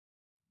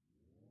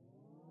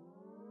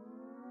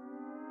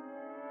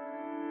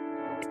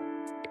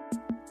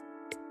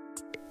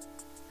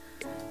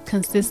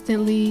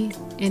Consistently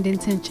and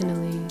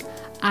intentionally,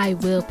 I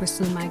will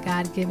pursue my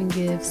God-given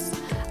gifts.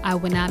 I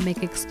will not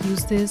make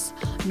excuses,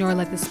 nor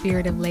let the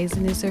spirit of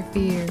laziness or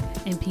fear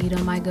impede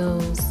on my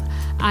goals.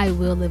 I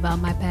will live out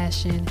my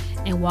passion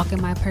and walk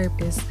in my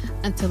purpose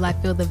until I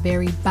feel the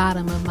very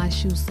bottom of my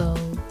shoe sole.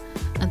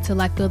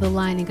 Until I feel the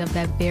lining of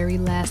that very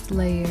last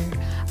layer,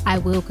 I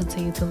will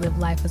continue to live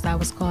life as I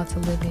was called to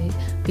live it,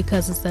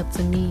 because it's up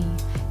to me.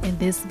 In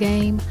this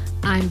game,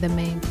 I'm the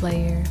main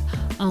player,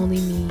 only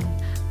me.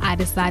 I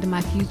decide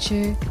my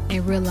future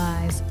and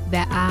realize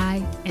that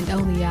I, and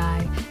only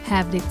I,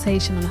 have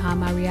dictation on how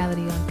my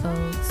reality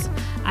unfolds.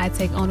 I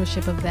take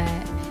ownership of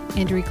that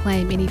and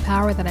reclaim any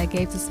power that I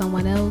gave to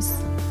someone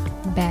else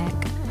back.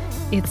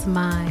 It's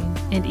mine,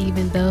 and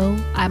even though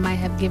I might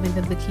have given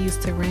them the keys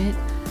to rent,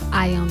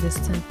 I own this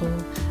temple.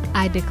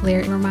 I declare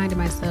and remind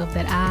myself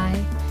that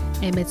I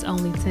am its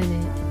only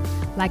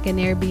tenant. Like an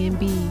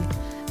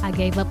Airbnb, I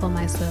gave up on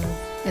myself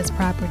as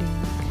property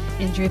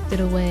and drifted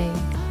away,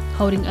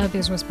 holding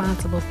others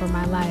responsible for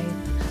my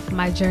life,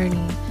 my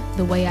journey,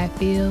 the way I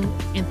feel,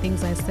 and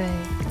things I say.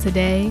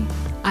 Today,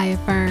 I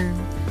affirm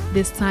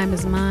this time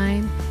is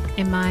mine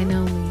and mine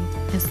only,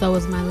 and so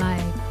is my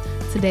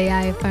life. Today,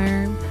 I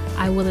affirm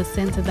I will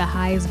ascend to the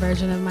highest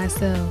version of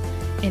myself,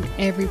 and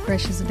every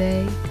precious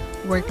day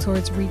work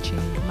towards reaching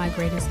my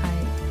greatest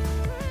height.